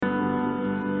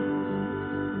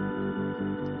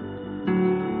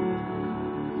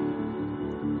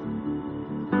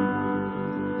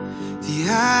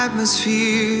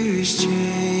atmosphere is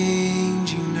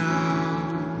changing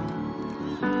now,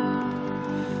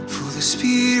 for the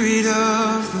Spirit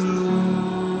of the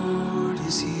Lord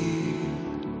is here.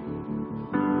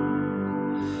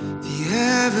 The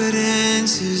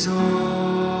evidence is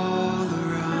all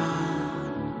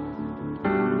around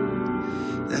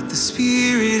that the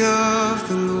Spirit of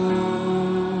the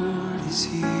Lord is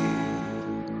here.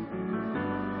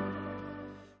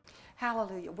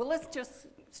 Hallelujah. Well, let's just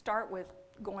start with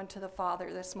going to the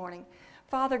Father this morning.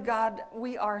 Father God,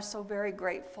 we are so very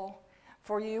grateful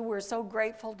for you. We're so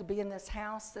grateful to be in this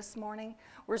house this morning.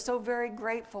 We're so very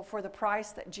grateful for the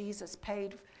price that Jesus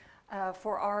paid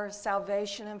for our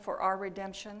salvation and for our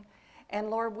redemption. And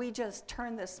Lord, we just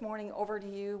turn this morning over to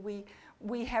you.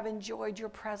 We have enjoyed your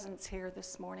presence here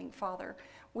this morning, Father.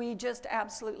 We just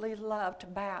absolutely love to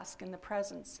bask in the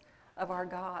presence of our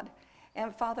God.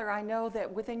 And Father, I know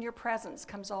that within your presence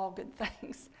comes all good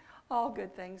things. All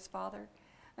good things, Father.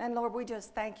 And Lord, we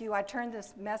just thank you. I turn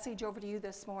this message over to you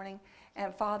this morning.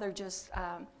 And Father,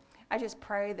 I just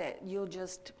pray that you'll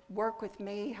just work with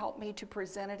me, help me to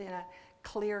present it in a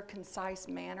clear, concise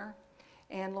manner.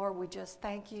 And Lord, we just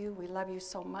thank you. We love you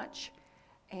so much.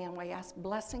 And we ask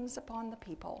blessings upon the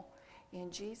people. In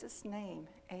Jesus' name,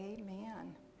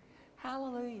 amen.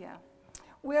 Hallelujah.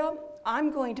 Well,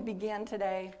 I'm going to begin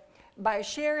today by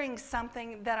sharing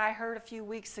something that I heard a few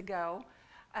weeks ago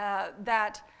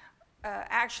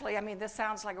actually, I mean, this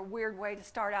sounds like a weird way to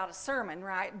start out a sermon,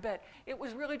 right? But it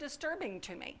was really disturbing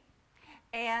to me.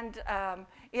 And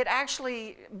it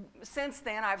actually, since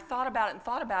then, I've thought about it.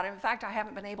 In fact, I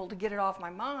haven't been able to get it off my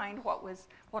mind,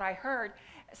 what I heard.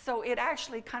 So it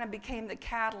actually kind of became the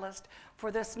catalyst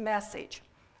for this message.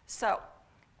 So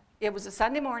it was a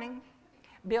Sunday morning.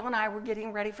 Bill and I were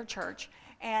getting ready for church.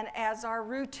 And as our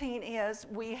routine is,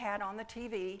 we had on the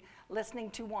TV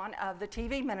listening to one of the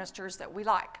TV ministers that we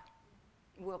like.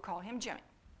 We'll call him Jimmy,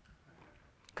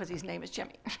 because his name is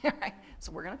Jimmy. Right?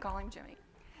 So we're going to call him Jimmy.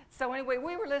 So anyway,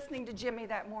 we were listening to Jimmy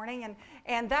that morning,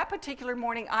 and that particular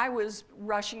morning I was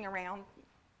rushing around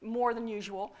more than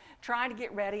usual, trying to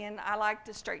get ready, and I like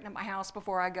to straighten up my house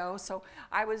before I go, so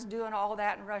I was doing all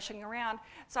that and rushing around.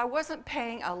 So I wasn't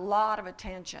paying a lot of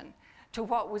attention to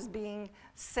what was being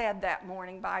said that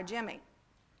morning by Jimmy,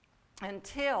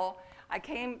 until I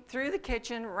came through the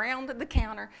kitchen, rounded the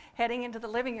counter, heading into the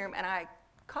living room, and I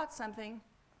caught something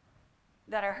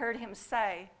that I heard him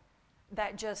say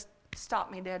that just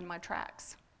stopped me dead in my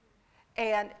tracks.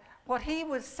 And what he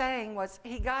was saying was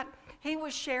he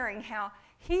was sharing how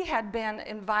he had been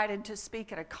invited to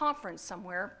speak at a conference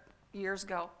somewhere years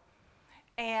ago,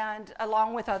 and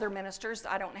along with other ministers.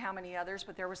 I don't know how many others,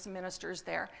 but there were some ministers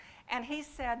there. And he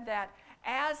said that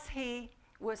as he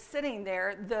was sitting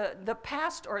there, the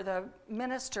pastor or the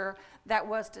minister that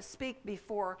was to speak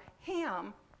before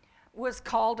him was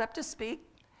called up to speak.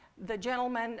 The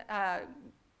gentleman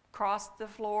crossed the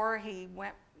floor. He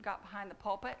got behind the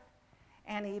pulpit,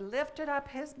 and he lifted up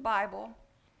his Bible,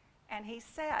 and he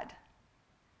said,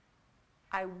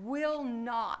 "I will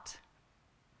not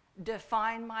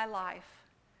define my life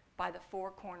by the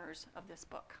four corners of this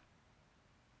book."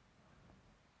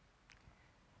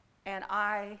 And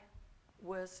I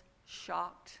was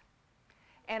shocked.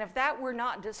 And if that were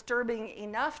not disturbing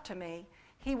enough to me,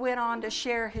 he went on to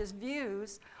share his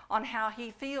views on how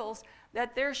he feels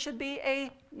that there should be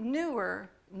a newer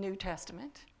New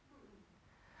Testament,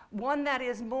 one that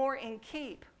is more in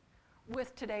keep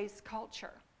with today's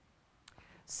culture.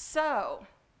 So,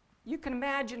 you can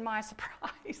imagine my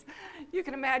surprise. You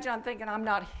can imagine I'm thinking I'm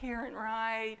not hearing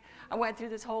right. I went through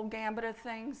this whole gambit of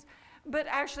things. But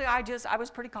actually, I was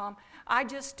pretty calm. I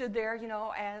just stood there,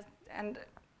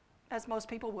 as most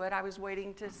people would. I was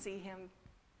waiting to see him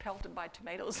pelted by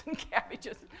tomatoes and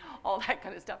cabbages, all that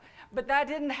kind of stuff. But that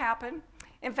didn't happen.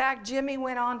 In fact, Jimmy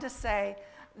went on to say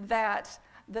that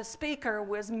the speaker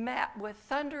was met with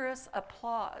thunderous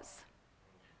applause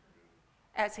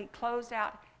as he closed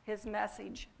out his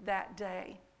message that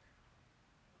day.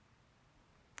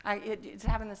 It's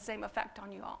having the same effect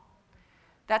on you all.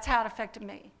 That's how it affected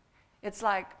me. It's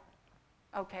like,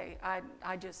 okay,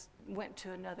 I just went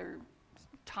to another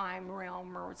time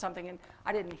realm or something, and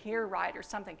I didn't hear right or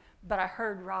something, but I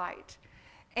heard right.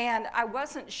 And I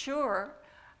wasn't sure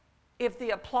if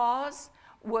the applause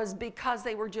was because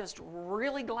they were just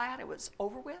really glad it was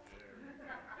over with,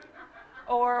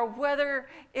 or whether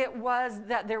it was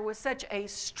that there was such a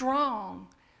strong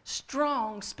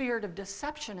spirit of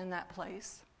deception in that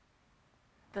place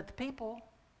that the people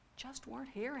just weren't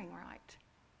hearing right.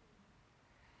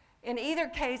 In either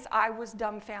case, I was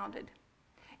dumbfounded.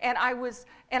 And I was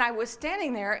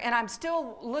standing there, and I'm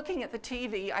still looking at the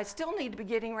TV. I still need to be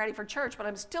getting ready for church, but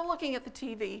I'm still looking at the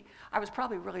TV. I was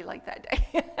probably really late that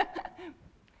day.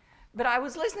 But I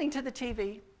was listening to the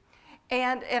TV,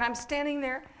 and I'm standing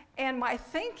there, and my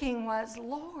thinking was,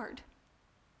 Lord,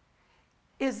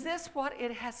 is this what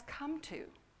it has come to?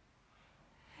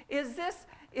 Is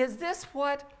this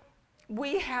what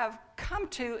we have come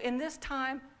to in this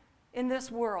time, in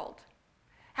this world?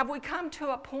 Have we come to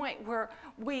a point where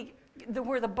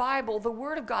the Bible, the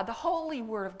Word of God, the Holy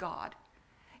Word of God,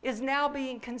 is now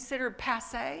being considered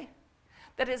passé?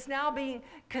 That it's now being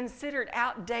considered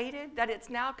outdated? That it's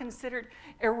now considered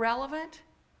irrelevant?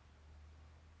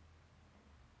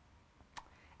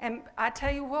 And I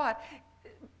tell you what,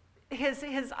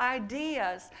 his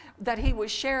ideas that he was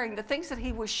sharing, the things that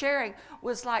he was sharing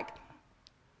was like,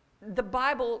 the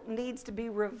Bible needs to be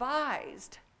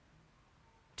revised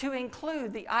to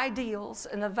include the ideals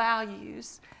and the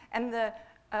values and the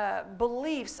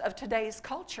beliefs of today's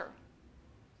culture.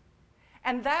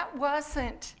 And that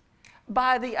wasn't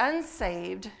by the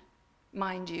unsaved,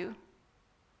 mind you.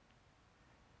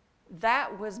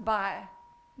 That was by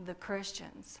the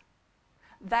Christians.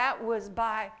 That was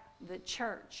by the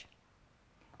church.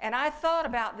 And I thought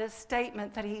about this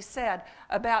statement that he said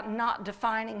about not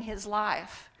defining his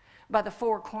life by the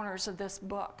four corners of this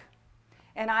book.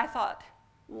 And I thought,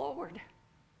 Lord,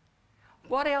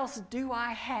 what else do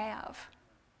I have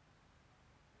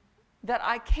that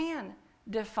I can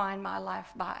define my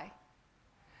life by?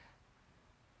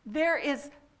 There is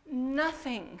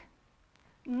nothing,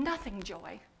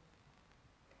 Joy,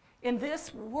 in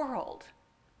this world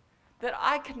that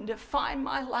I can define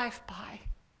my life by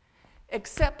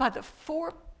except by the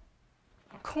four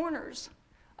corners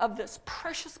of this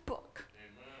precious book.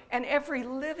 Amen. And every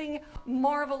living,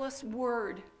 marvelous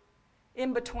word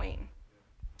in between.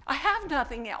 I have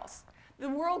nothing else. The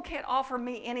world can't offer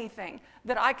me anything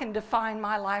that I can define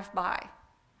my life by.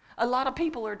 A lot of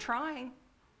people are trying,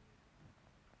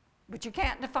 but you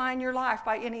can't define your life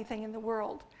by anything in the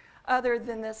world other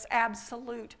than this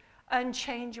absolute,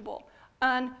 unchangeable,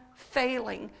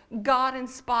 unfailing,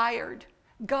 God-inspired,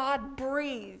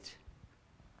 God-breathed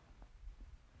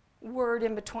word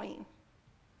in between.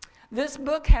 This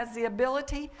book has the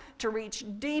ability to reach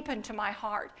deep into my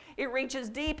heart. It reaches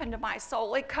deep into my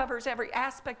soul. It covers every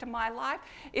aspect of my life.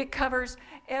 It covers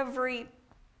everything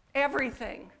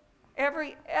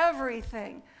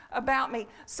about me.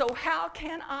 So how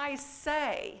can I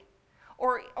say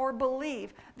or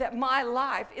believe that my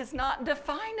life is not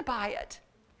defined by it?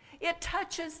 It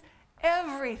touches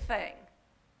everything.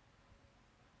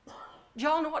 Do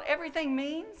y'all know what everything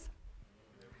means?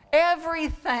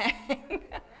 Everything.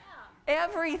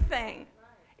 Everything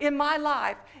in my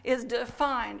life is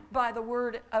defined by the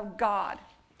Word of God.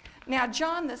 Now,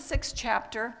 John, the 6th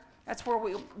chapter, that's where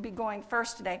we'll be going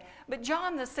first today. But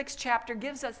John, the 6th chapter,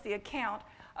 gives us the account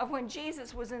of when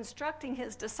Jesus was instructing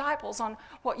his disciples on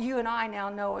what you and I now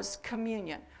know as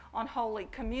communion, on Holy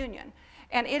Communion.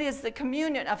 And it is the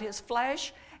communion of his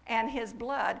flesh and his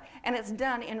blood, and it's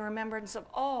done in remembrance of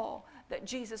all that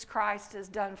Jesus Christ has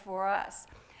done for us.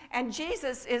 And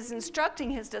Jesus is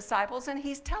instructing his disciples, and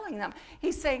he's telling them,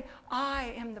 he's saying,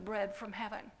 I am the bread from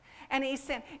heaven. And he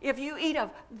said, if you eat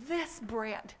of this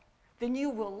bread, then you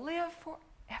will live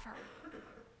forever.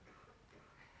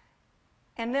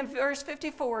 And then verse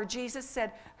 54, Jesus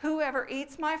said, whoever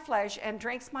eats my flesh and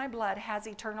drinks my blood has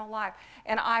eternal life,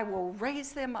 and I will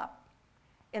raise them up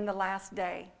in the last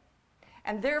day.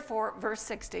 And therefore, verse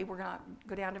 60, we're going to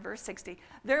go down to verse 60.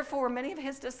 Therefore, many of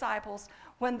his disciples,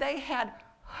 when they had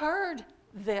heard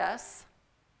this,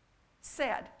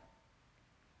 said,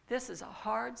 this is a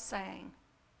hard saying.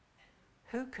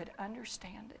 Who could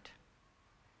understand it?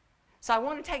 So I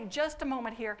want to take just a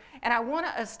moment here, and I want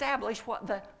to establish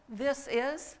what this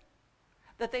is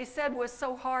that they said was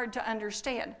so hard to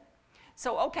understand.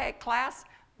 So, okay, class,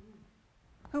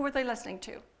 who were they listening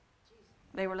to?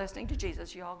 They were listening to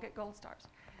Jesus. You all get gold stars.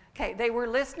 Okay, they were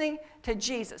listening to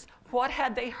Jesus. What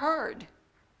had they heard?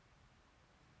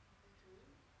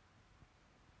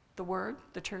 The word,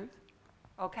 the truth.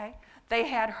 Okay? They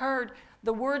had heard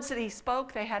the words that he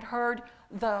spoke. They had heard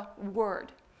the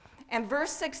word. And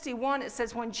verse 61, it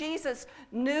says, when Jesus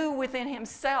knew within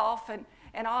himself,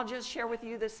 and I'll just share with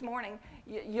you this morning,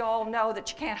 you all know that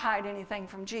you can't hide anything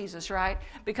from Jesus, right?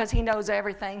 Because he knows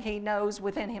everything. He knows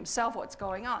within himself what's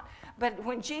going on. But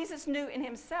when Jesus knew in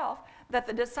himself that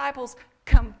the disciples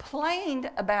complained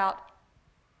about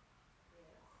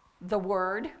the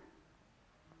word,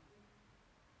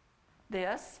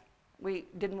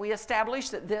 didn't we establish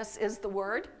that this is the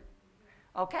word?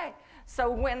 Okay. So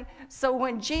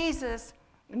when Jesus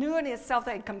knew in itself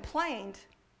they had complained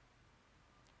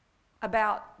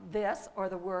about this or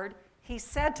the word, he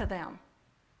said to them,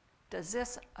 does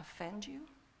this offend you?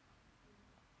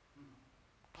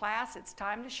 Class, it's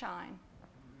time to shine.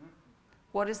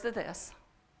 What is the this?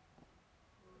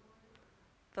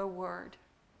 The word.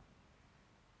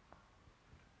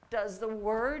 Does the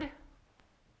word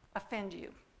offend you?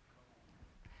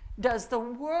 Does the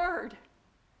word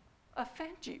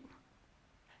offend you?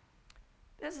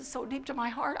 This is so deep to my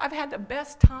heart. I've had the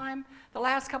best time the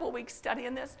last couple of weeks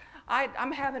studying this.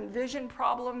 I'm having vision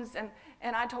problems,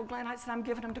 and I told Glenn, I said, I'm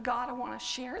giving them to God. I want to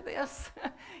share this.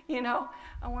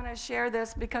 I want to share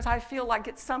this because I feel like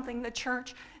it's something the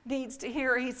church needs to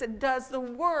hear. He said, does the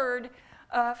word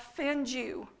offend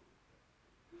you?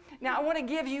 Now, I want to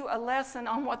give you a lesson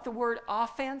on what the word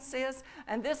offense is,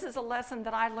 and this is a lesson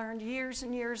that I learned years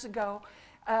and years ago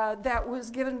that was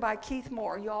given by Keith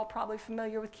Moore. You all probably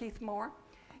familiar with Keith Moore.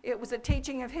 It was a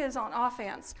teaching of his on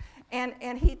offense,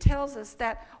 and he tells us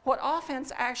that what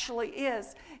offense actually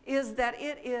is that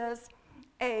it is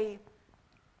a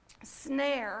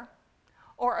snare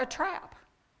or a trap.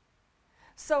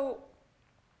 So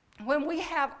when we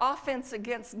have offense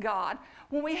against God,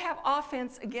 when we have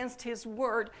offense against His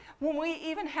Word, when we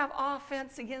even have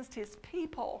offense against His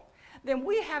people, then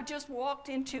we have just walked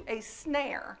into a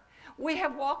snare. We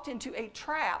have walked into a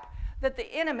trap that the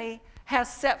enemy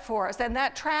has set for us. And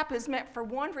that trap is meant for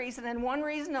one reason and one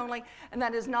reason only, and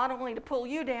that is not only to pull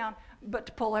you down, but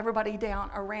to pull everybody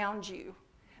down around you.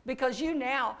 Because you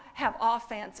now have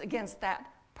offense against that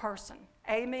person.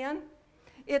 Amen?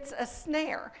 It's a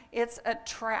snare. It's a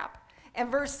trap. And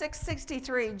verse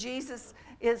 663, Jesus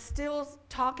is still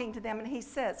talking to them, and he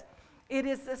says, it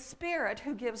is the Spirit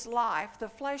who gives life. The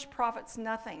flesh profits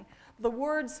nothing. The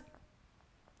words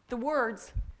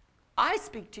I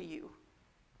speak to you.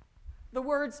 The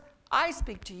words I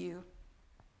speak to you,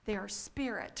 they are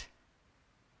spirit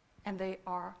and they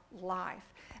are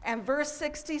life. And verse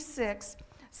 66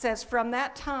 says, from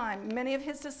that time, many of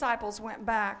his disciples went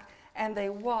back and they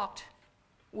walked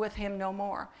with him no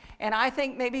more. And I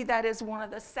think maybe that is one of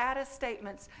the saddest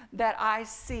statements that I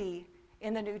see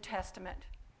in the New Testament.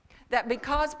 That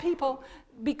because people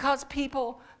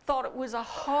thought it was a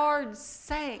hard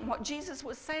saying, what Jesus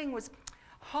was saying was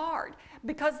hard,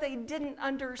 because they didn't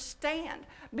understand,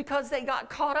 because they got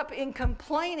caught up in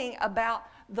complaining about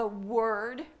the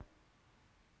word,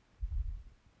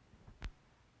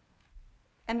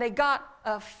 and they got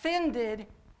offended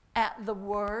at the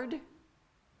word,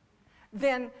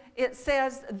 then it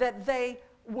says that they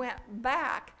went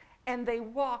back and they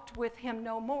walked with him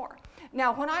no more.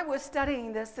 Now, when I was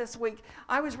studying this week,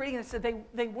 I was reading and it said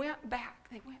they went back.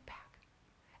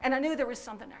 And I knew there was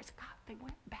something there. I said, God, they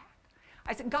went back.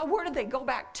 I said, God, where did they go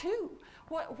back to?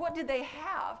 What did they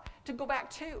have to go back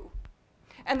to?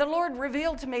 And the Lord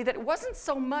revealed to me that it wasn't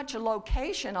so much a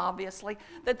location, obviously,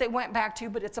 that they went back to,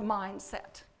 but it's a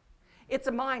mindset. It's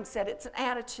a mindset. It's an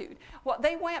attitude. What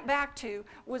they went back to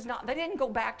was not, they didn't go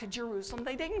back to Jerusalem.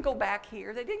 They didn't go back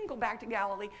here. They didn't go back to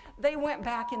Galilee. They went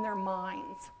back in their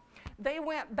minds. They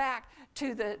went back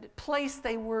to the place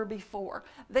they were before.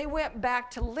 They went back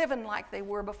to living like they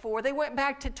were before. They went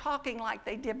back to talking like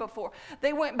they did before.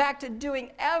 They went back to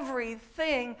doing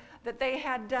everything that they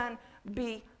had done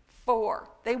before.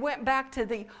 They went back to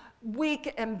the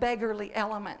weak and beggarly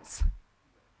elements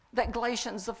that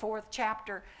Galatians, the 4th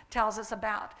chapter, tells us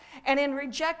about. And in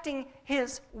rejecting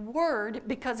his word,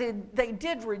 because they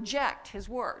did reject his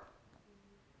word.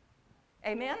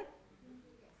 Amen?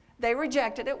 They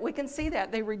rejected it. We can see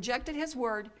that. They rejected his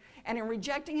word, and in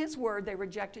rejecting his word, they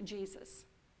rejected Jesus.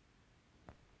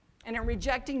 And in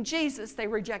rejecting Jesus, they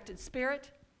rejected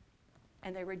spirit,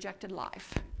 and they rejected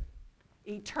life.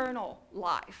 Eternal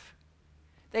life.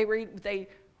 They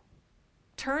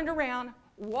turned around,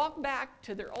 walked back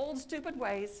to their old stupid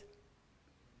ways,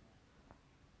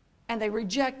 and they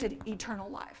rejected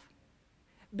eternal life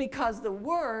because the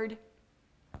word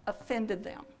offended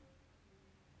them.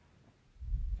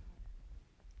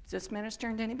 Is this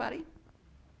ministering to anybody?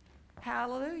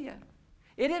 Hallelujah.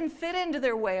 It didn't fit into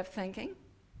their way of thinking.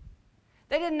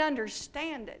 They didn't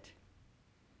understand it.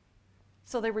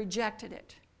 So they rejected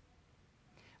it.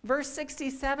 Verse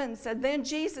 67 said, then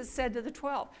Jesus said to the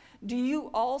 12, do you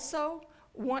also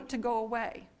want to go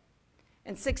away?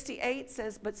 And 68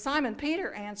 says, but Simon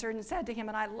Peter answered and said to him,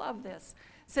 and I love this,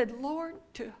 said, Lord,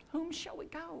 to whom shall we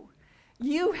go?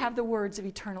 You have the words of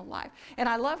eternal life. And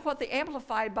I love what the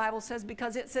Amplified Bible says,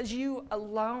 because it says you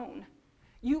alone,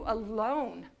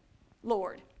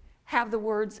 Lord, have the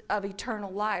words of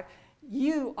eternal life.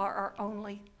 You are our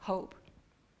only hope.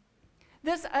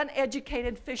 This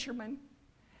uneducated fisherman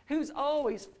who's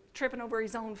always tripping over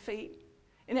his own feet,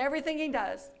 and everything he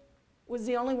does, was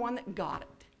the only one that got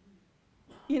it.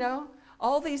 You know,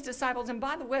 all these disciples, and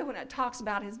by the way, when it talks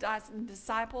about his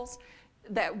disciples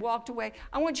that walked away,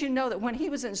 I want you to know that when he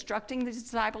was instructing the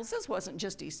disciples, this wasn't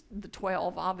just the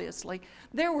 12, obviously.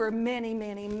 There were many,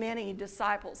 many, many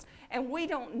disciples, and we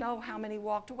don't know how many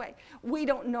walked away. We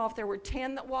don't know if there were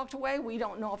 10 that walked away. We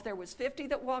don't know if there was 50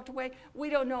 that walked away.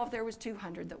 We don't know if there was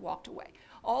 200 that walked away.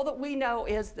 All that we know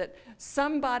is that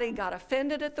somebody got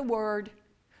offended at the word.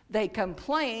 They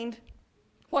complained.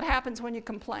 What happens when you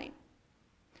complain?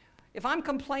 If I'm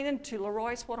complaining to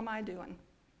LaRoyce, what am I doing?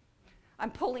 I'm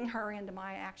pulling her into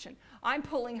my action. I'm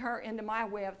pulling her into my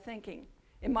way of thinking,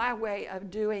 in my way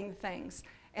of doing things.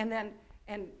 And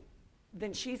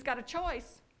then she's got a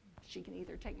choice. She can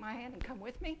either take my hand and come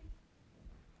with me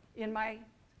in my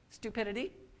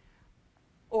stupidity,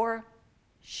 or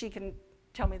she can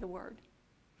tell me the word.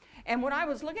 And when I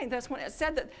was looking at this, when it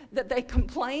said that they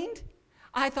complained,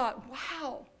 I thought,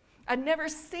 wow, I'd never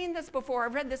seen this before.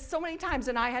 I've read this so many times,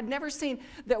 and I had never seen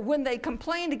that when they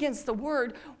complained against the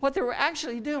word, what they were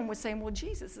actually doing was saying, well,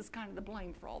 Jesus is kind of the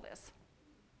blame for all this.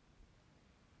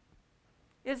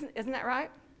 Isn't that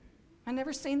right? I've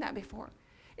never seen that before.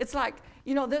 It's like,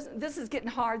 you know, this is getting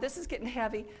hard. This is getting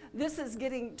heavy. This is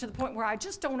getting to the point where I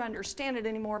just don't understand it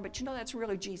anymore, but you know, that's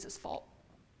really Jesus' fault.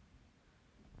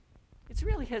 It's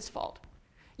really his fault.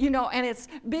 You know, and it's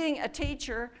being a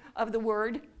teacher of the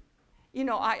word. You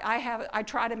know, I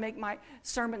try to make my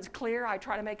sermons clear. I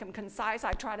try to make them concise.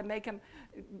 I try to make them,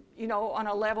 you know, on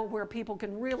a level where people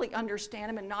can really understand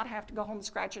them and not have to go home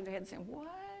scratching their head saying, what?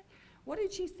 What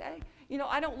did she say? You know,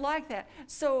 I don't like that.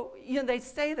 So, you know, they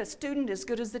say the student is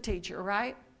good as the teacher,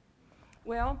 right?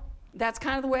 Well, that's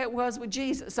kind of the way it was with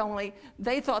Jesus, only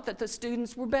they thought that the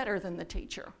students were better than the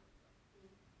teacher.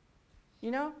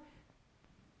 You know?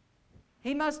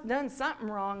 He must have done something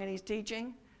wrong in his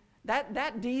teaching.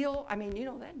 That deal, I mean, you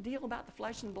know, that deal about the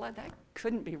flesh and blood, that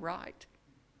couldn't be right.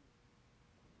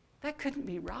 That couldn't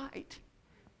be right.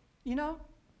 You know?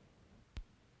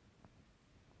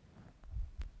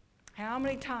 How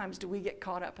many times do we get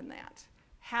caught up in that?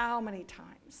 How many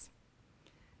times?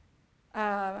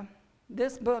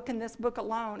 This book and this book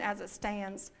alone, as it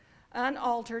stands,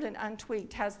 unaltered and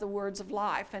untweaked, has the words of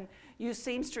life. And you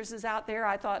seamstresses out there,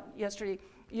 I thought yesterday,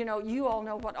 you know, you all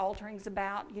know what altering's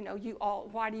about. You know,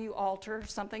 why do you alter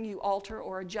something? You alter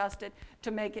or adjust it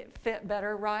to make it fit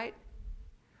better, right?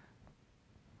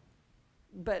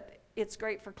 But it's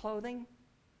great for clothing,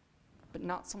 but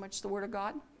not so much the Word of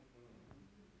God.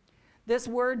 This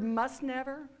word must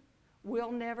never,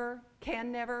 will never,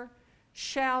 can never,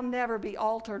 shall never be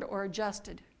altered or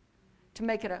adjusted to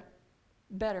make it a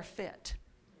better fit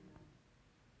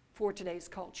for today's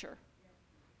culture.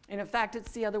 And in fact,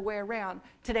 it's the other way around.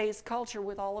 Today's culture,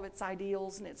 with all of its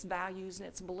ideals and its values and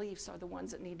its beliefs, are the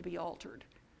ones that need to be altered.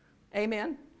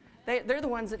 Amen? They're the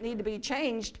ones that need to be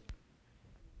changed,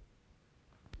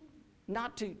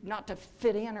 not to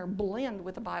fit in or blend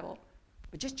with the Bible,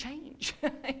 but just change.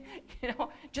 You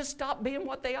know, just stop being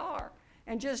what they are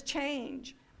and just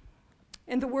change.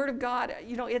 And the Word of God,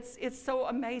 you know, it's so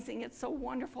amazing. It's so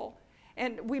wonderful.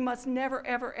 And we must never,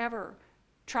 ever, ever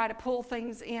try to pull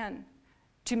things in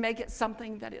to make it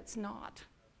something that it's not.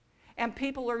 And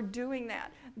people are doing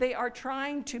that. They are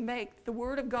trying to make the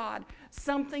Word of God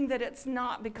something that it's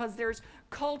not, because there's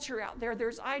culture out there,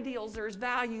 there's ideals, there's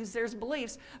values, there's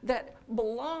beliefs that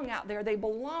belong out there. They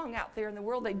belong out there in the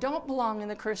world. They don't belong in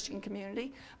the Christian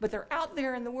community, but they're out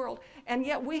there in the world. And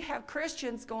yet we have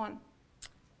Christians going,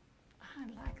 I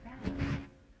like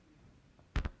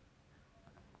that.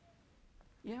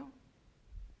 You know,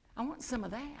 I want some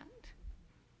of that.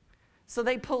 So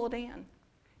they pull it in,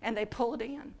 and they pull it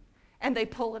in, and they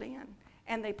pull it in,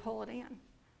 and they pull it in,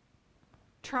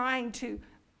 trying to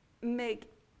make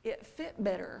it fit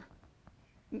better,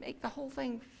 make the whole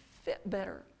thing fit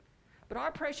better. But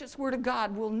our precious Word of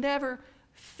God will never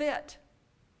fit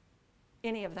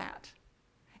any of that.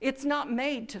 It's not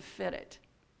made to fit it.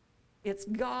 It's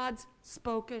God's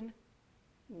spoken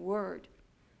Word.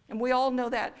 And we all know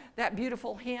that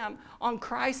beautiful hymn, "On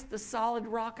Christ the solid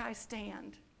rock I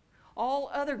stand. All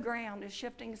other ground is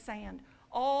shifting sand.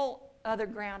 All other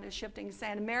ground is shifting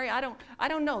sand." And Mary, I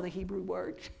don't know the Hebrew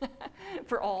word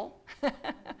for all.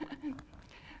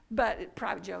 But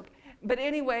private joke. But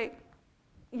anyway,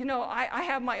 you know, I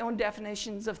have my own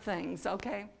definitions of things,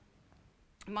 okay?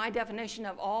 My definition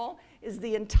of all is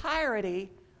the entirety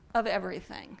of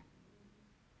everything.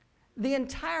 The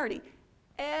entirety.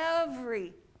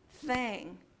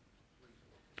 Everything.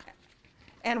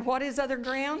 And what is other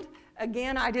ground?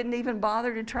 Again, I didn't even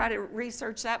bother to try to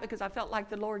research that because I felt like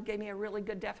the Lord gave me a really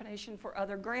good definition for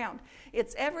other ground.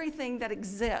 It's everything that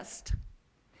exists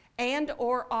and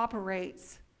or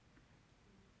operates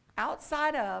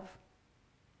outside of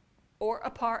or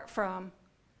apart from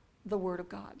the Word of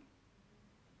God.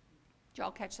 Did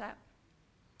y'all catch that?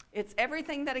 It's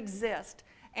everything that exists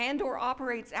and or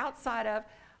operates outside of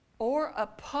or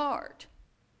apart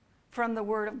from the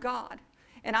Word of God.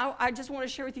 And I just want to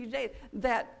share with you today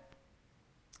that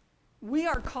we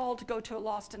are called to go to a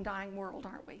lost and dying world,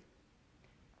 aren't we?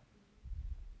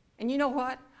 And you know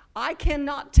what? I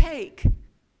cannot take.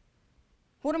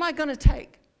 What am I going to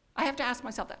take? I have to ask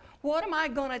myself that. What am I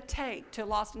going to take to a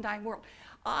lost and dying world?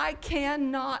 I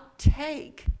cannot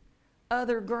take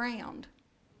other ground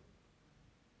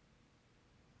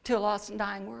to a lost and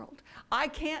dying world. I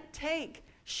can't take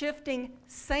shifting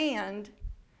sand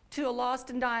to a lost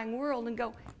and dying world and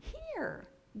go, here,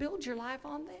 build your life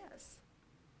on this.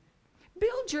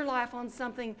 Build your life on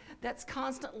something that's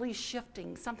constantly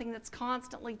shifting, something that's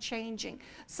constantly changing,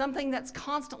 something that's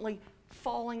constantly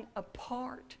falling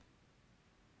apart.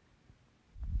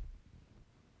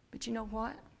 But you know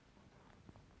what?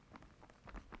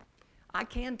 I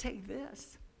can take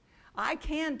this. I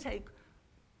can take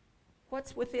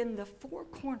what's within the four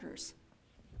corners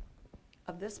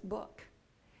of this book,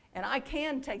 and I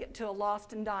can take it to a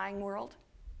lost and dying world,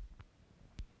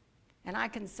 and I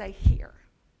can say, here,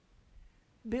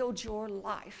 build your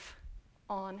life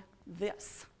on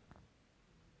this.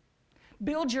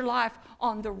 Build your life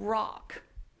on the rock.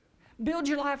 Build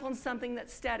your life on something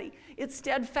that's steady. It's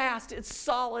steadfast. It's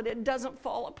solid. It doesn't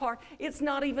fall apart. It's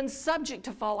not even subject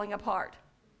to falling apart.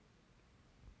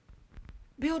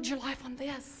 Build your life on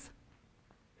this.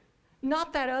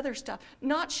 Not that other stuff.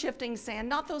 Not shifting sand.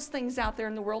 Not those things out there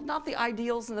in the world. Not the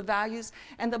ideals and the values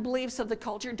and the beliefs of the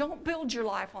culture. Don't build your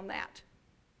life on that.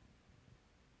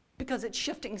 Because it's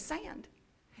shifting sand.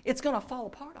 It's going to fall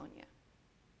apart on you.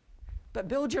 But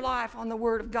build your life on the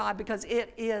Word of God because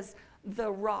it is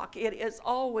the rock. It is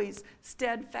always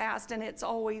steadfast and it's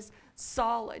always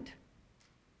solid.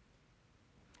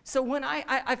 So when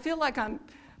I feel like I'm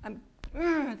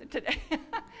today,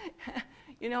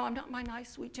 you know, I'm not my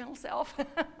nice, sweet, gentle self.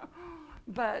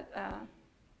 But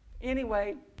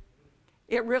anyway,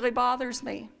 it really bothers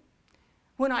me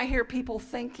when I hear people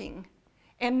thinking,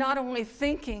 and not only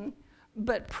thinking,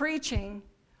 but preaching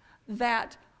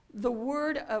that the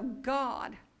Word of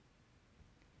God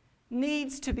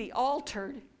needs to be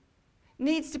altered,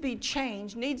 needs to be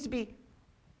changed, needs to be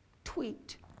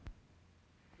tweaked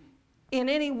in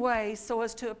any way so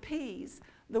as to appease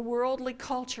the worldly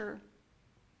culture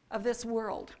of this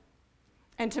world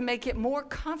and to make it more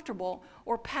comfortable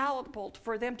or palatable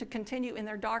for them to continue in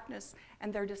their darkness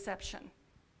and their deception.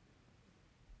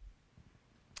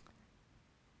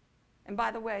 And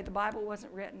by the way, the Bible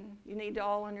wasn't written. You need to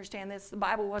all understand this. The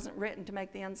Bible wasn't written to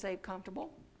make the unsaved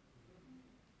comfortable.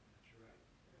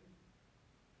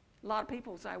 A lot of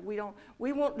people say we don't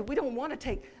want to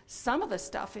take some of the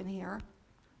stuff in here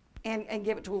and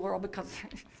give it to the world because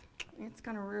it's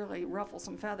going to really ruffle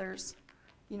some feathers.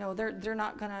 You know, they're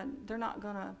not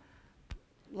gonna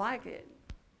like it.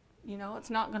 You know, it's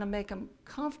not going to make them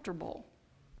comfortable.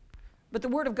 But the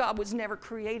Word of God was never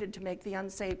created to make the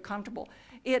unsaved comfortable.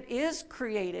 It is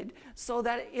created so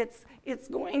that it's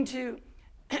going to,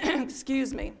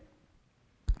 excuse me,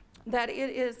 that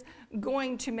it is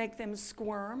going to make them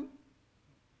squirm.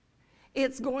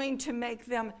 It's going to make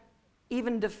them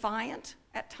even defiant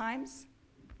at times.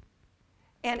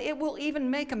 And it will even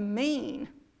make them mean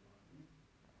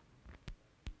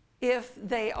if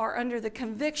they are under the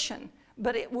conviction.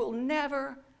 But it will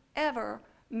never, ever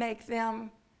make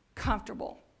them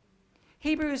comfortable.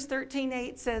 Hebrews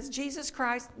 13:8 says, Jesus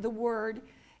Christ, the Word,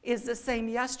 is the same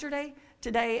yesterday,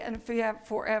 today, and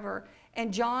forever.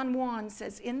 And John 1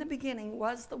 says, in the beginning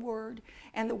was the Word,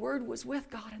 and the Word was with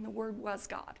God, and the Word was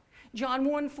God. John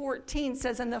 1:14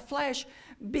 says, and the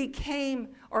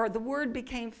Word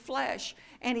became flesh,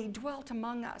 and He dwelt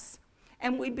among us.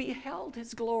 And we beheld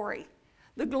His glory,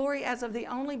 the glory as of the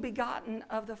only begotten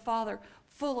of the Father,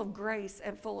 full of grace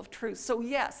and full of truth. So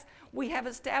yes, we have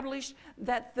established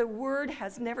that the Word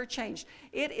has never changed.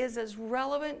 It is as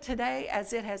relevant today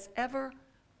as it has ever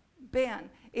been.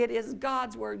 It is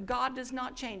God's Word. God does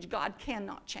not change. God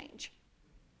cannot change.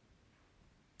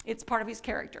 It's part of His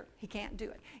character. He can't do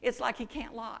it. It's like He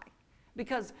can't lie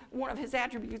because one of His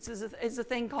attributes is a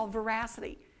thing called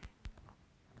veracity.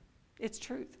 It's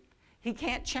truth. He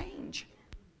can't change.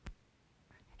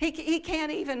 He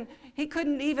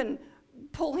couldn't even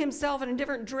pull Himself in a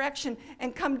different direction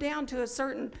and come down to a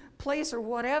certain place or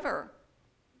whatever.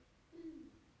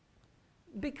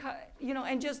 because,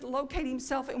 and just locate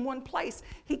himself in one place.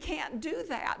 He can't do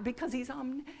that because he's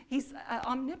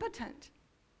omnipotent.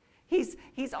 He's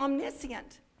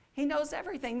omniscient. He knows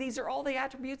everything. These are all the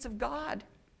attributes of God.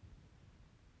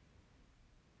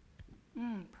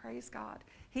 Praise God.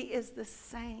 He is the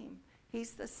same.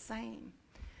 He's the same.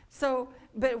 So,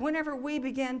 but whenever we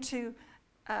begin to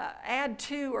add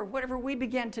to, or whatever we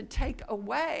begin to take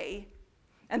away,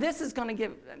 and this is going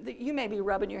to you may be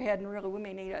rubbing your head, and really we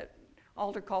may need an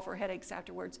altar call for headaches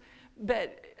afterwards.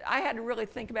 But I had to really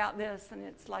think about this, and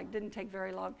it's like didn't take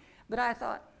very long. But I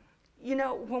thought,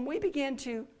 when we begin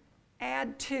to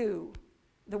add to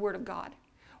the Word of God,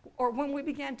 or when we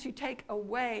begin to take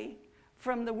away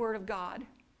from the Word of God,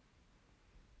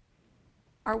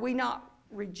 are we not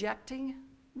rejecting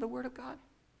the Word of God?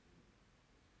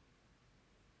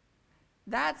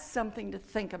 That's something to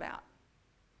think about.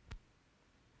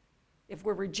 If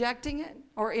we're rejecting it,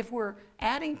 or if we're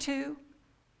adding to,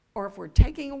 or if we're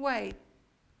taking away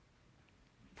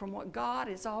from what God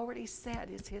has already said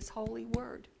is His holy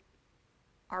word,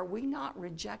 are we not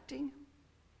rejecting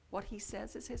what He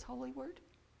says is His holy word?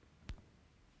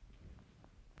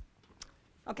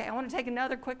 Okay, I want to take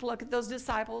another quick look at those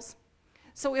disciples.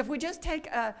 So if we just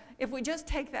take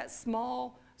that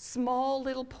small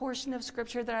little portion of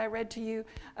Scripture that I read to you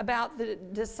about the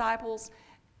disciples,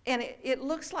 and it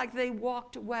looks like they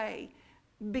walked away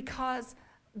because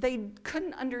they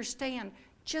couldn't understand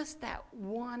just that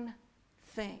one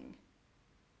thing.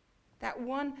 That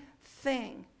one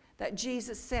thing that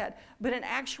Jesus said. But in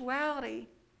actuality,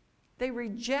 they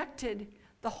rejected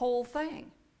the whole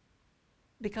thing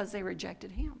because they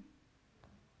rejected Him.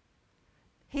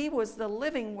 He was the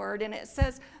living Word, and it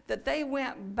says that they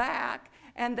went back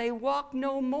and they walked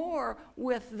no more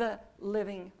with the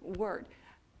living Word.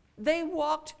 They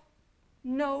walked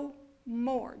no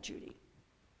more, Judy.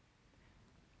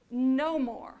 No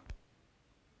more.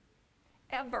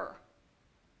 Ever.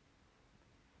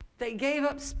 They gave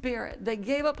up spirit. They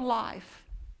gave up life.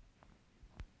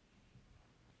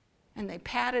 And they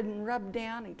patted and rubbed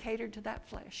down and catered to that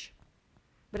flesh.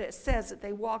 But it says that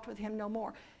they walked with Him no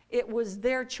more. It was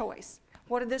their choice.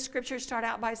 What did this scripture start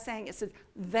out by saying? It says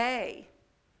they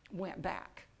went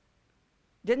back.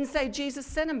 Didn't say Jesus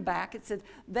sent them back. It said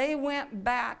they went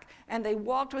back and they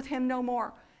walked with Him no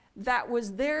more. That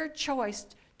was their choice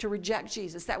to reject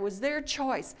Jesus. That was their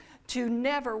choice to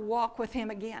never walk with Him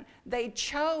again. They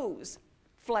chose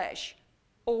flesh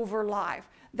over life.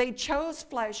 They chose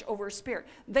flesh over spirit.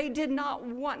 They did not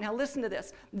want, now listen to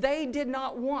this, they did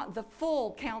not want the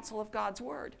full counsel of God's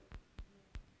Word.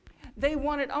 They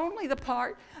wanted only the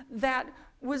part that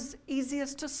was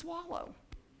easiest to swallow.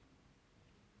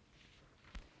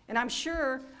 And I'm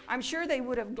sure they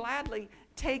would have gladly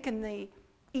taken the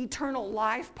eternal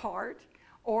life part,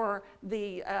 or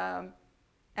the,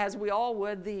 as we all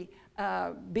would, the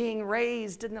being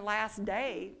raised in the last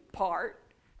day part.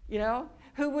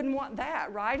 Who wouldn't want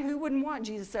that, right? Who wouldn't want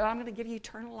Jesus to say, I'm going to give you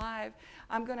eternal life.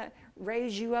 I'm going to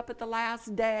raise you up at the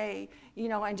last day,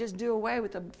 and just do away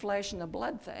with the flesh and the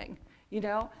blood thing.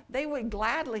 They would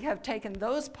gladly have taken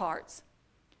those parts.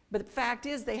 But the fact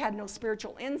is, they had no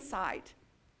spiritual insight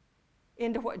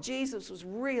into what Jesus was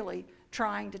really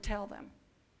trying to tell them.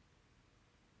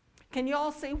 Can you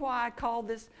all see why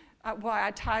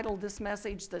I titled this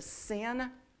message, The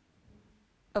Sin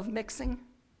of Mixing?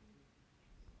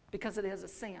 Because it is a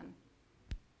sin.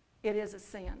 It is a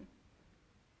sin.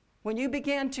 When you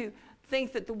begin to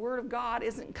think that the Word of God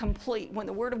isn't complete, when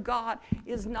the Word of God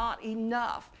is not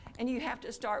enough, and you have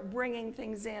to start bringing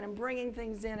things in and bringing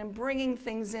things in and bringing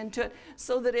things into it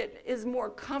so that it is more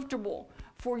comfortable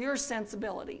for your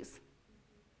sensibilities,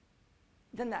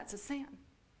 then that's a sin.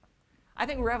 I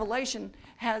think Revelation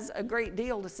has a great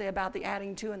deal to say about the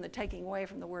adding to and the taking away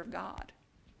from the Word of God.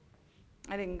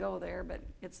 I didn't go there, but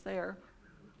it's there.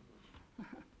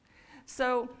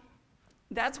 So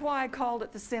that's why I called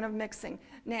it the sin of mixing.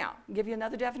 Now, I'll give you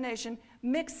another definition.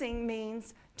 Mixing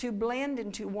means to blend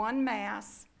into one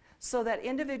mass so that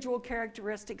individual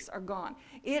characteristics are gone.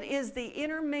 It is the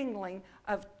intermingling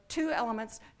of two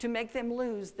elements to make them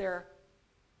lose their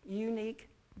unique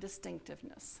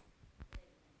distinctiveness.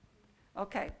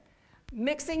 Okay.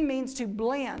 Mixing means to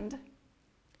blend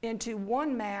into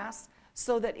one mass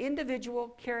so that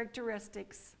individual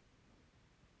characteristics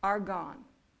are gone.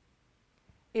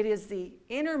 It is the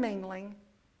intermingling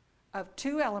of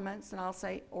two elements, and I'll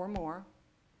say or more,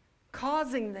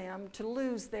 causing them to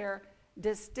lose their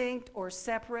distinct or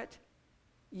separate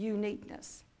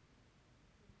uniqueness.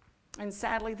 And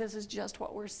sadly, this is just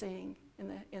what we're seeing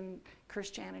in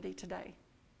Christianity today.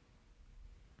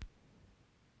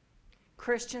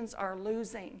 Christians are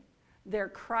losing their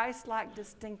Christ-like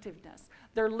distinctiveness.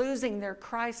 They're losing their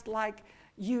Christ-like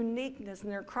uniqueness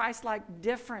and their Christ-like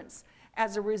difference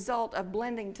as a result of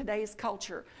blending today's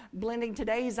culture, blending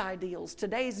today's ideals,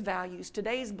 today's values,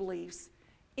 today's beliefs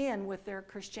in with their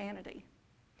Christianity.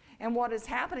 And what is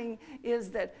happening is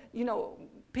that,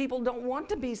 people don't want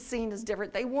to be seen as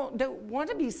different. They don't want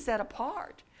to be set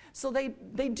apart. So they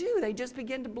just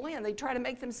begin to blend. They try to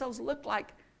make themselves look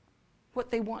like what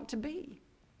they want to be.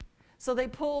 So they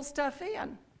pull stuff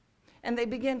in and they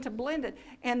begin to blend it,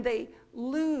 and they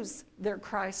lose their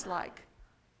Christ-like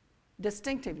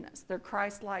distinctiveness, their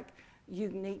Christ-like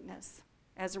uniqueness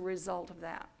as a result of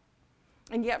that.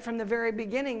 And yet from the very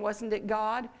beginning, wasn't it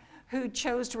God who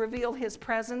chose to reveal his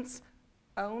presence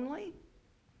only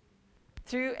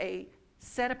through a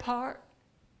set apart,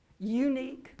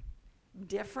 unique,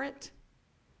 different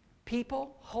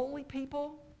people, holy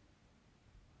people,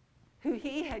 who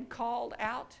he had called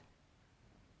out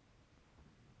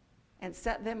and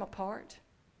set them apart?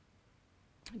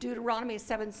 Deuteronomy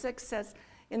 7:6 says,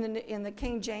 in the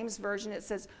King James Version, it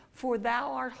says, "For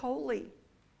thou art holy,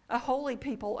 a holy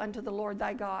people unto the Lord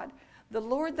thy God. The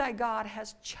Lord thy God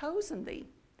has chosen thee."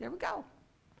 There we go.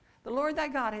 "The Lord thy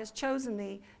God has chosen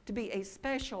thee to be a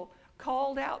special,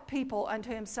 called out people unto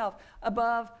himself,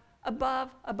 above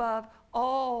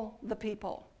all the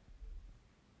people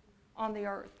on the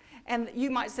earth." And you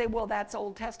might say, well, that's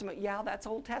Old Testament. Yeah, that's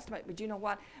Old Testament. But you know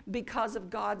what? Because of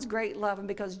God's great love and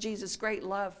because Jesus' great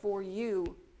love for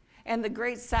you and the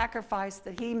great sacrifice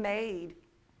that he made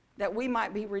that we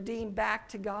might be redeemed back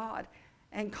to God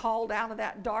and called out of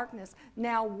that darkness,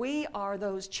 now we are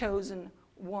those chosen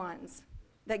ones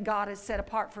that God has set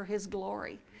apart for his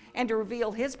glory and to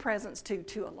reveal his presence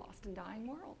to a lost and dying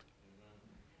world.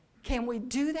 Can we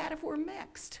do that if we're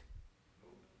mixed?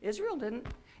 Israel didn't.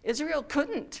 Israel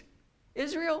couldn't.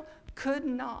 Israel could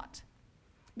not.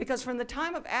 Because from the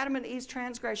time of Adam and Eve's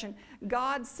transgression,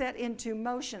 God set into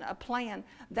motion a plan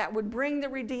that would bring the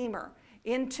Redeemer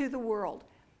into the world,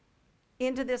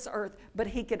 into this earth. But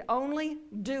he could only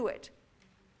do it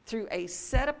through a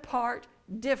set apart,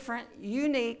 different,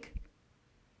 unique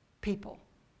people.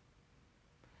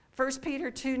 1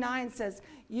 Peter 2:9 says,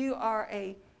 "You are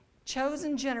a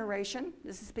chosen generation."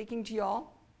 This is speaking to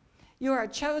y'all. "You are a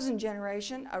chosen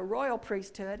generation, a royal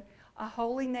priesthood, a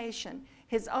holy nation,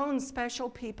 his own special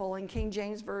people." And King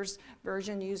James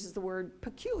Version uses the word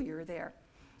peculiar there.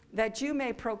 "That you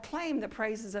may proclaim the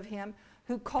praises of him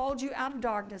who called you out of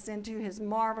darkness into his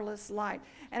marvelous light."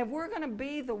 And if we're going to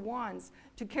be the ones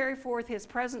to carry forth his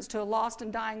presence to a lost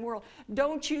and dying world,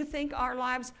 don't you think our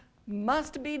lives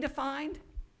must be defined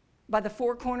by the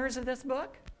four corners of this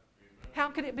book? How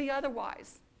could it be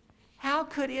otherwise? How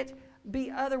could it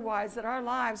be otherwise that our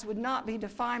lives would not be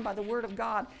defined by the Word of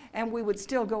God and we would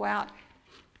still go out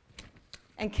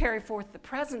and carry forth the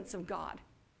presence of God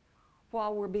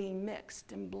while we're being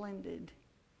mixed and blended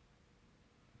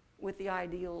with the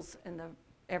ideals and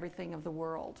everything of the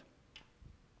world?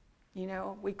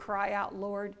 We cry out,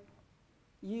 "Lord,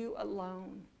 you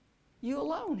alone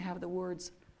have the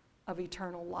words of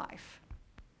eternal life."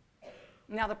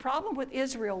 Now, the problem with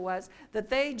Israel was that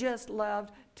they just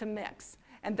loved to mix.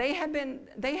 And they had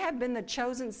been the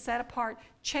chosen, set-apart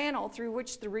channel through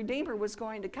which the Redeemer was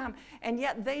going to come. And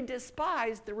yet they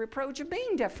despised the reproach of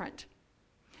being different.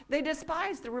 They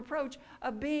despised the reproach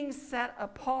of being set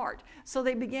apart. So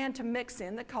they began to mix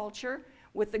in the culture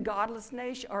with the godless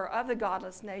nation, or of the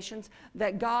godless nations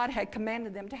that God had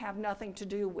commanded them to have nothing to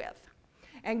do with.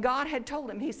 And God had told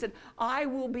them, he said, "I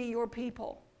will be your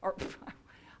people," or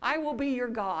 "I will be your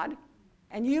God,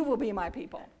 and you will be my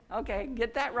people." Okay,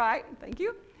 get that right. Thank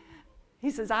you. He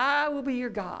says, "I will be your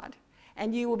God,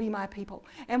 and you will be my people."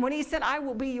 And when he said, "I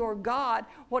will be your God,"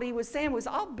 what he was saying was,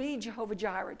 "I'll be Jehovah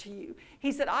Jireh to you."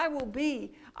 He said, I will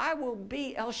be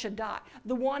El Shaddai,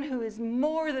 the one who is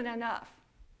more than enough.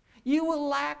 You will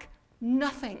lack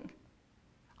nothing.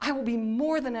 I will be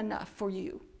more than enough for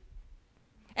you.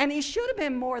 And he should have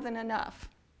been more than enough.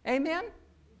 Amen?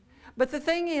 But the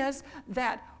thing is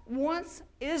that once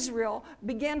Israel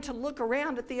began to look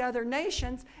around at the other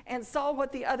nations and saw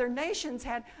what the other nations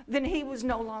had, then he was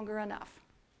no longer enough.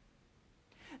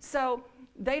 So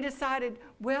they decided,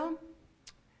 well,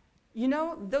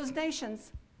 those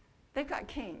nations, they've got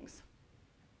kings.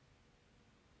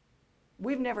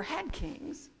 We've never had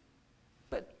kings,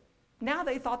 but now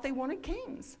they thought they wanted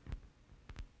kings.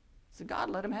 So God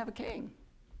let them have a king.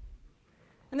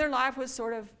 And their life was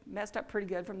sort of messed up pretty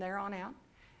good from there on out.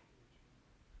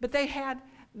 But they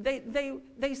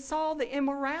saw the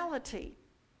immorality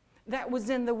that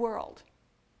was in the world,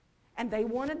 and they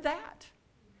wanted that.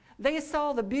 They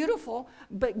saw the beautiful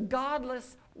but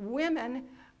godless women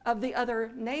of the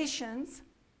other nations,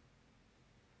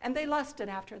 and they lusted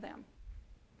after them.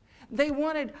 They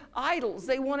wanted idols.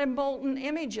 They wanted molten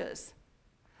images.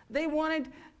 They wanted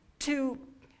to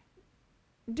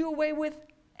do away with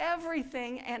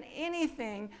everything and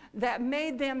anything that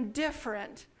made them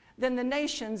different than the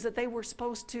nations that they were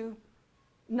supposed to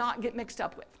not get mixed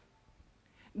up with.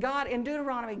 God, in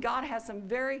Deuteronomy, God has some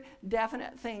very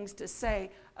definite things to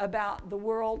say about the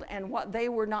world and what they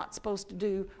were not supposed to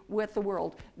do with the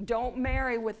world. Don't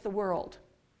marry with the world.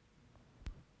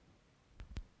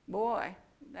 Boy,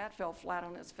 that fell flat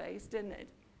on his face, didn't it?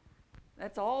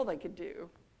 That's all they could do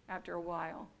after a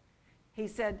while. He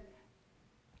said,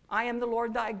 I am the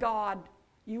Lord thy God,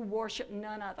 you worship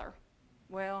none other.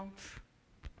 Well,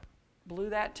 blew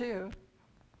that too.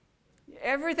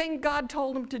 Everything God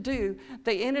told them to do,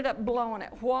 they ended up blowing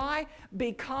it. Why?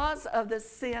 Because of the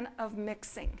sin of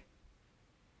mixing.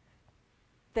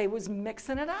 They was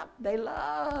mixing it up. They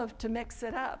loved to mix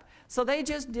it up. So they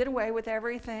just did away with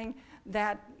everything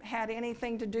that had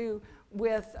anything to do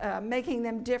with making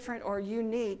them different or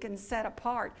unique and set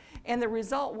apart. And the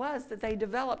result was that they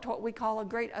developed what we call a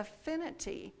great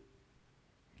affinity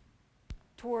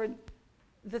toward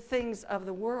the things of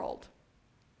the world.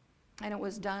 And it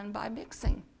was done by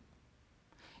mixing.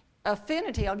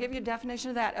 Affinity, I'll give you a definition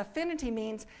of that. Affinity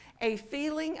means a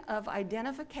feeling of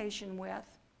identification with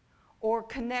or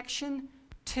connection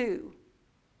to.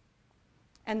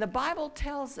 And the Bible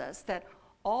tells us that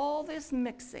all this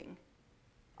mixing,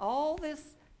 all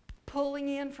this pulling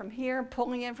in from here,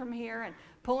 pulling in from here, and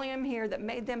pulling in here that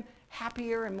made them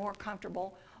happier and more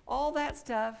comfortable, all that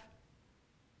stuff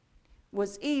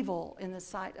was evil in the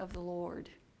sight of the Lord.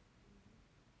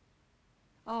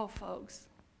 Oh, folks,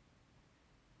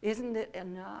 isn't it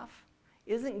enough?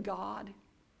 Isn't God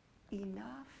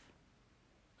enough?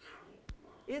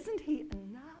 Isn't He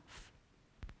enough?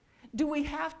 Do we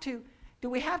have to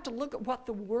look at what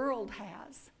the world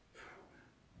has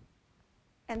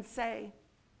and say,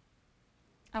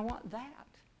 I want that?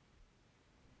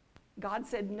 God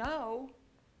said no,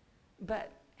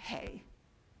 but hey,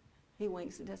 He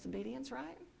winks at disobedience,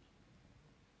 right?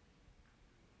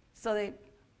 So they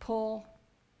pull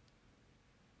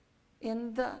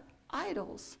in the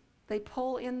idols. They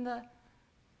pull in the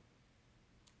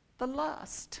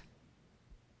lust.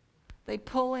 They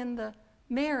pull in the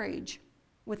marriage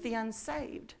with the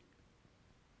unsaved.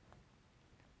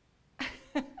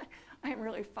 I'm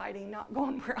really fighting not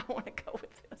going where I want to go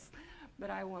with this, but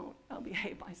I won't. I'll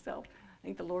behave myself. I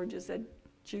think the Lord just said,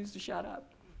 choose to shut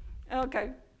up.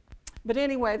 Okay. But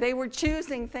anyway, they were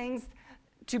choosing things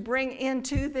to bring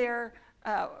into their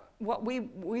what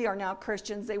we are now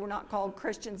Christians. They were not called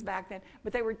Christians back then,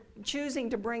 but they were choosing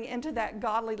to bring into that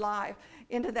godly life,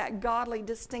 into that godly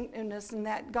distinctiveness and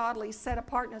that godly set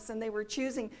apartness, and they were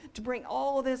choosing to bring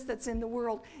all of this that's in the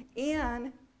world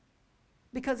in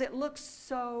because it looks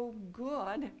so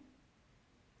good,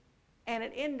 and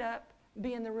it ended up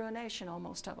being the ruination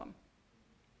almost of them.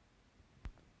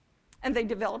 And they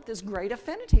developed this great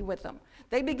affinity with them.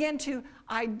 They began to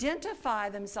identify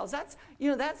themselves. That's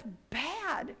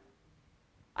bad.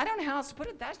 I don't know how else to put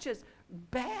it. That's just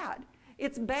bad.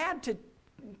 It's bad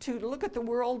to look at the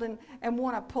world and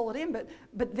want to pull it in,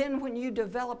 but then when you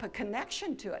develop a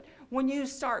connection to it, when you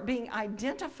start being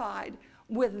identified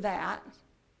with that,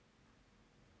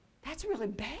 that's really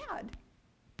bad.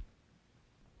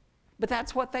 But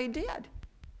that's what they did.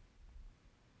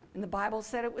 And the Bible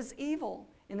said it was evil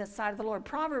in the sight of the Lord.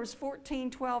 Proverbs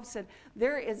 14:12 said,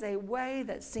 there is a way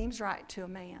that seems right to a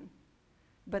man,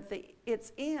 but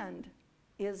its end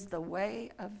is the way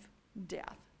of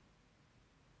death.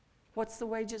 What's the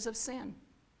wages of sin?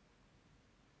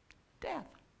 Death.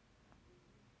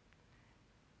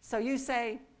 So you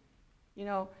say,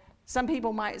 some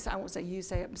people might, I won't say you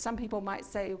say it, but some people might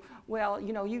say, well,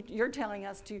 you're telling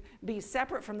us to be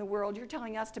separate from the world. You're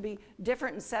telling us to be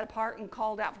different and set apart and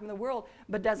called out from the world.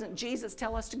 But doesn't Jesus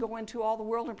tell us to go into all the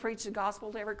world and preach the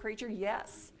gospel to every creature?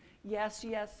 Yes. Yes,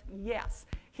 yes, yes.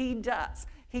 He does.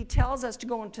 He tells us to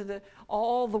go into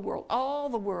all the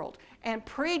world, and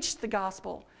preach the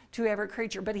gospel to every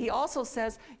creature. But he also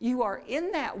says you are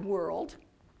in that world.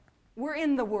 We're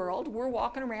in the world. We're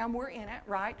walking around. We're in it,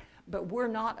 right? But we're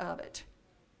not of it.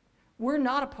 We're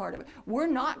not a part of it. We're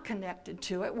not connected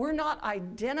to it. We're not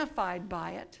identified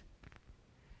by it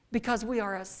because we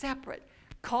are a separate,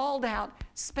 called out,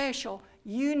 special,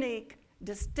 unique,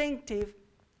 distinctive,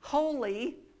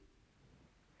 holy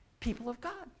people of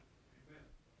God.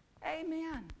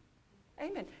 Amen.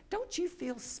 Amen. Don't you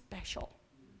feel special?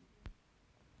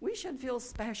 We should feel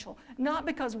special, not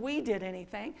because we did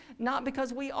anything, not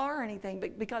because we are anything,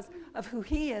 but because of who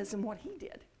He is and what He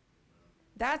did.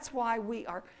 That's why we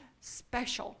are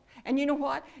special. And you know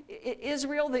what?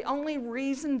 Israel, the only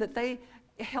reason that they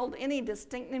held any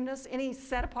distinctiveness, any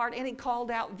set apart, any called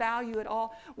out value at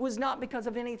all was not because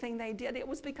of anything they did. It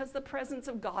was because the presence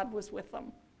of God was with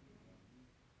them.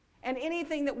 And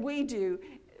anything that we do,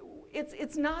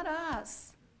 it's not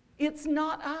us. It's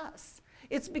not us.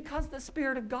 It's because the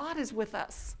Spirit of God is with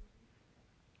us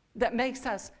that makes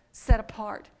us set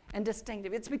apart and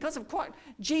distinctive. It's because of what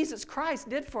Jesus Christ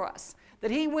did for us,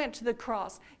 that he went to the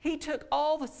cross. He took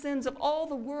all the sins of all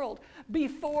the world,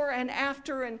 before and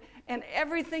after and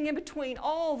everything in between,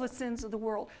 all the sins of the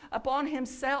world, upon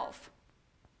himself.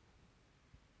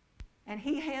 And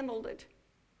he handled it.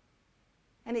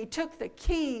 And he took the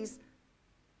keys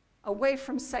away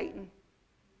from Satan.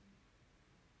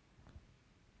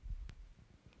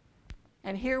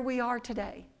 And here we are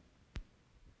today,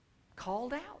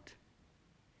 called out.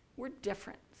 We're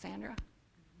different, Sandra.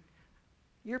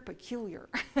 You're peculiar.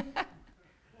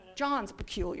 John's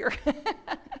peculiar.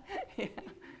 Yeah.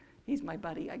 He's my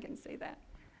buddy, I can say that.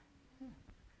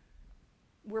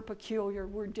 We're peculiar,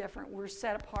 we're different, we're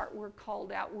set apart, we're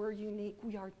called out, we're unique,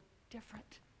 we are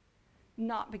different.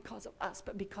 Not because of us,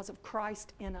 but because of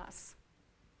Christ in us.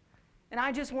 And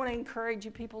I just want to encourage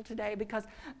you people today because,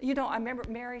 I remember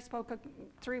Mary spoke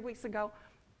 3 weeks ago,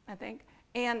 I think,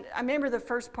 and I remember the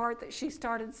first part that she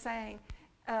started saying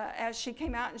as she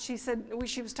came out, and she said,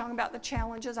 she was talking about the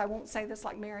challenges. I won't say this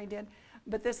like Mary did,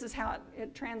 but this is how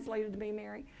it translated to me,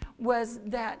 Mary, was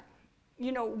that,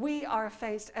 we are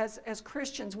faced, as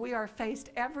Christians, we are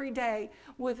faced every day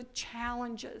with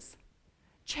challenges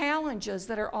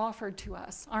that are offered to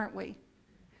us, aren't we?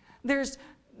 There's,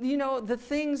 the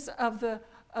things of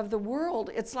the world,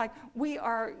 it's like we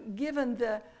are given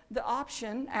the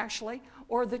option, actually,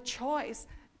 or the choice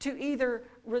to either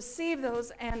receive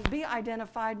those and be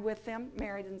identified with them.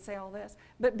 Mary didn't say all this,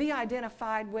 but be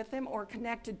identified with them or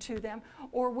connected to them,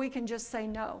 or we can just say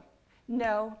no.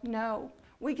 No, no.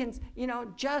 We can,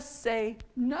 just say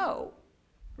no,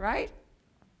 right?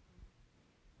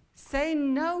 Say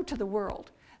no to the world.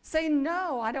 Say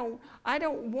no, I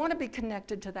don't want to be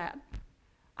connected to that.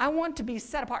 I want to be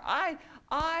set apart.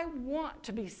 I want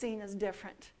to be seen as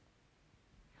different.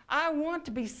 I want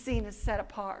to be seen as set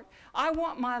apart. I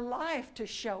want my life to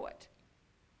show it.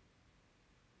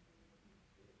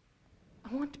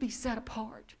 I want to be set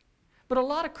apart. But a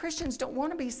lot of Christians don't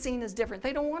want to be seen as different.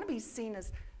 They don't want to be seen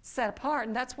as set apart,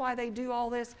 and that's why they do all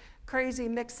this crazy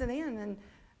mixing in and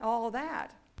all of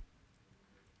that.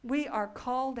 We are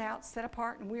called out, set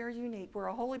apart, and we are unique. We're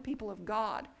a holy people of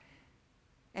God.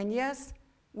 And yes,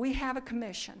 we have a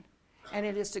commission, and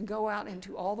it is to go out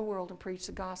into all the world and preach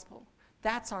the gospel.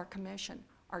 That's our commission.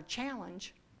 Our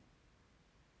challenge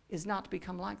is not to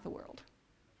become like the world.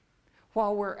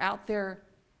 While we're out there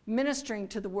ministering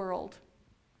to the world,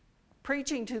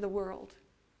 preaching to the world,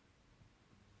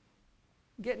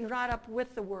 getting right up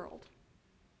with the world,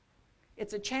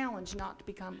 it's a challenge not to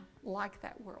become like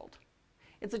that world.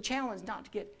 It's a challenge not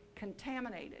to get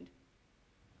contaminated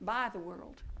by the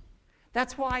world.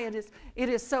 That's why it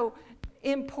is so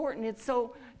important, it's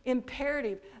so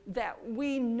imperative that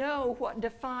we know what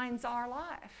defines our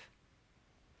life.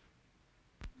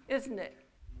 Isn't it?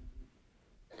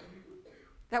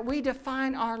 That we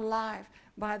define our life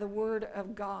by the Word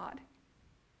of God.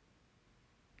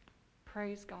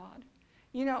 Praise God.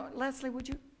 Leslie, would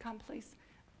you come, please?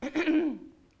 I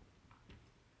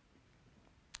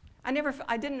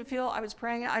was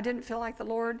praying, I didn't feel like the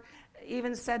Lord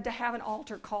even said to have an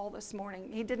altar call this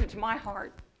morning. He didn't to my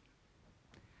heart.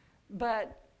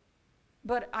 But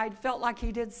I felt like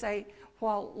he did say,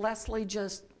 while Leslie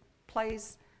just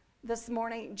plays this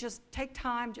morning, just take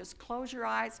time, just close your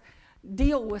eyes,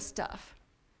 deal with stuff.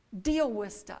 Deal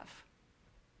with stuff.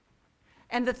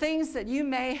 And the things that you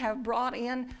may have brought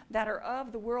in that are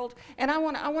of the world. And I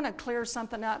want to clear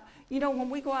something up. When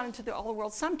we go out into all the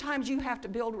world, sometimes you have to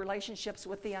build relationships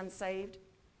with the unsaved.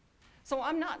 So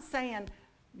I'm not saying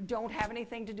don't have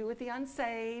anything to do with the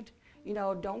unsaved.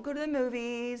 Don't go to the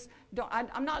movies.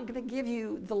 I'm not going to give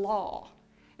you the law.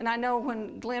 And I know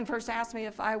when Glenn first asked me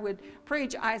if I would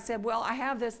preach, I said, well, I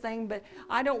have this thing, but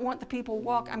I don't want the people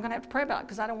I'm going to have to pray about it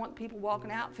because I don't want people walking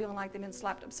out feeling like they've been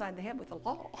slapped upside the head with the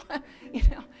law.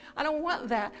 I don't want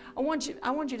that. I want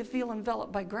you to feel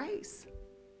enveloped by grace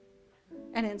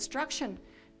and instruction.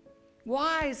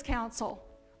 Wise counsel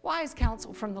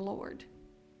from the Lord.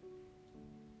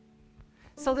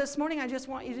 So this morning, I just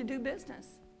want you to do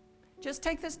business. Just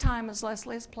take this time as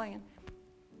Leslie is playing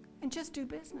and just do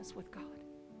business with God.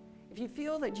 If you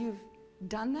feel that you've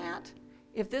done that,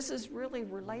 if this is really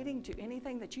relating to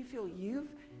anything that you feel you've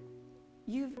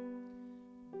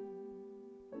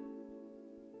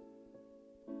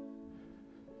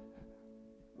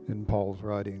in Paul's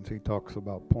writings, he talks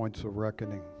about points of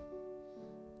reckoning.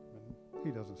 And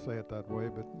he doesn't say it that way,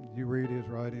 but you read his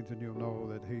writings and you'll know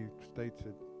that he states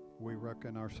it. We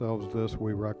reckon ourselves this,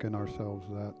 we reckon ourselves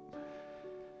that.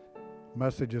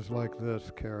 Messages like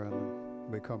this, Karen,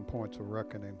 become points of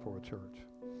reckoning for a church.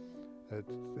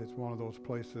 It's one of those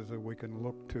places that we can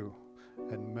look to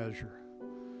and measure,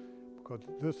 because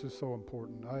this is so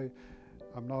important.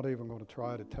 I'm not even going to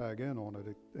try to tag in on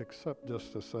it, except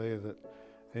just to say that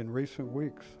in recent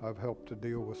weeks, I've helped to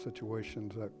deal with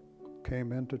situations that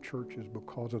came into churches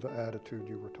because of the attitude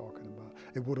you were talking about.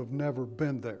 It would have never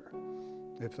been there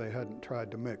if they hadn't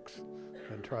tried to mix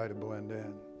and try to blend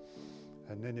in.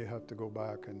 And then you have to go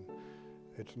back, and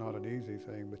it's not an easy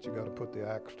thing, but you got to put the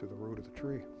axe to the root of the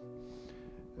tree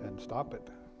and stop it.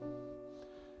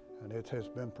 And it has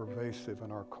been pervasive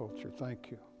in our culture.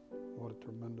 Thank you. What a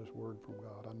tremendous word from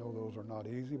God. I know those are not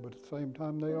easy, but at the same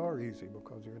time they are easy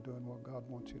because you're doing what God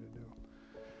wants you to do.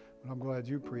 And I'm glad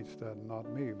you preached that and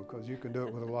not me, because you can do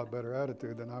it with a lot better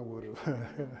attitude than I would have.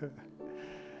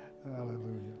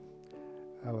 Hallelujah.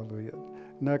 Hallelujah.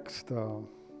 Next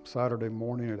Saturday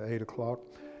morning at 8 o'clock,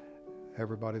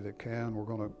 everybody that can, we're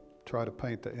going to try to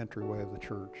paint the entryway of the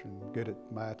church and get it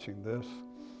matching this.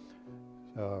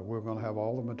 We're going to have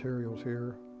all the materials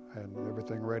here and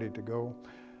everything ready to go.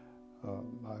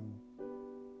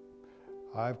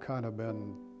 I've kind of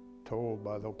been told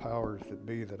by the powers that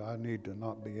be that I need to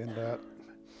not be in that,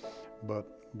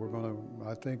 but we're going to,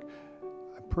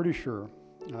 I'm pretty sure,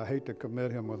 I hate to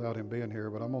commit him without him being here,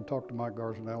 but I'm going to talk to Mike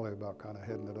Garzanelli about kind of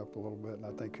heading it up a little bit, and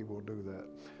I think he will do that.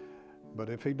 But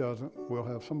if he doesn't, we'll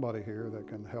have somebody here that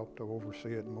can help to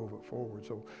oversee it and move it forward.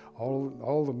 So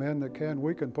all the men that can,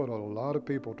 we can put a lot of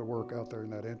people to work out there in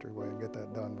that entryway and get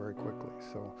that done very quickly.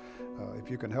 So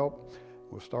if you can help,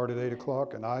 we'll start at 8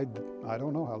 o'clock, and I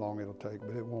don't know how long it'll take,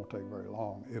 but it won't take very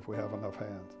long if we have enough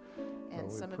hands. And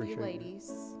so some of you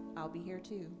ladies, I'll be here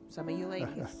too. Some of you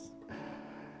ladies.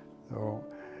 So,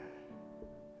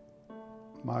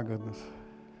 my goodness,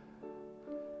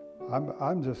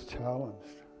 I'm just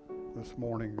challenged this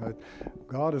morning.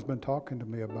 God has been talking to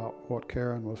me about what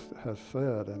Karen has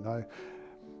said, and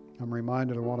I'm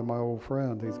reminded of one of my old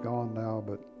friends. He's gone now,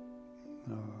 but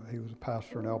he was a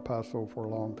pastor in El Paso for a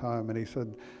long time, and he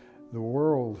said, the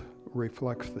world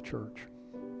reflects the church.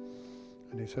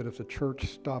 And he said, if the church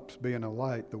stops being a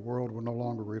light, the world will no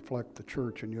longer reflect the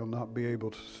church, and you'll not be able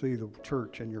to see the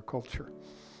church in your culture.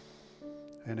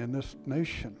 And in this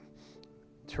nation,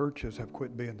 churches have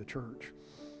quit being the church,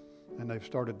 and they've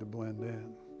started to blend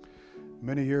in.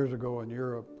 Many years ago in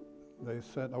Europe, they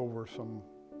sent over some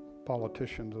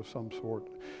politicians of some sort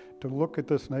to look at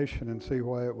this nation and see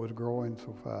why it was growing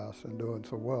so fast and doing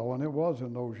so well. And it was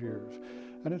in those years.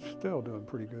 And it's still doing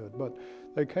pretty good. But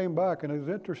they came back, and it was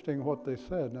interesting what they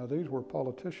said. Now, these were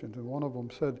politicians, and one of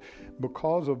them said,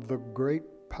 because of the great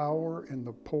power in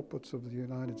the pulpits of the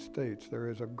United States, there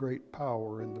is a great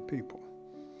power in the people.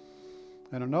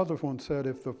 And another one said,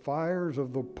 if the fires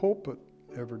of the pulpit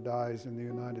ever dies in the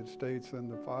United States, then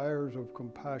the fires of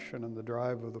compassion and the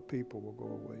drive of the people will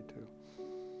go away too.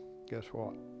 Guess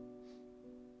what?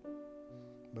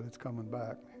 But it's coming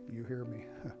back. You hear me?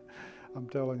 I'm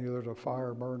telling you, there's a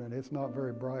fire burning. It's not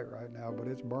very bright right now, but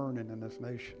it's burning in this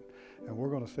nation. And we're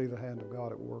going to see the hand of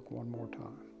God at work one more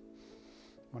time.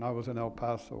 When I was in El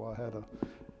Paso, I had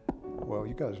well,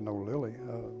 you guys know Lily.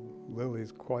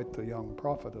 Lily's quite the young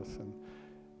prophetess, and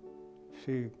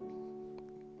she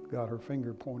got her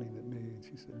finger pointing at me, and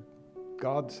she said,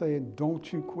 God's saying,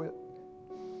 don't you quit.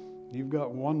 You've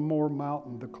got one more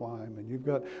mountain to climb, and you've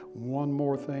got one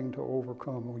more thing to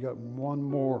overcome. We got one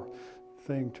more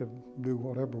thing to do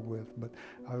whatever with. But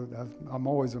I'm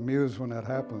always amused when that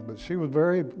happens. But she was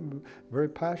very, very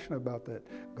passionate about that.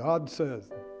 God says,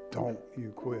 don't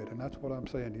you quit. And that's what I'm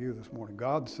saying to you this morning.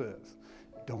 God says,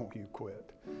 don't you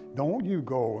quit. Don't you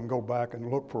go back and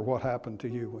look for what happened to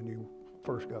you when you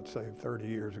first got saved 30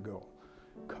 years ago.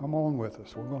 Come on with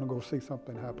us. We're going to go see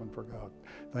something happen for God.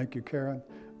 Thank you, Karen.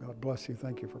 God bless you.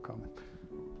 Thank you for coming.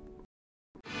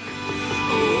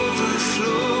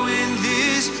 Overflow.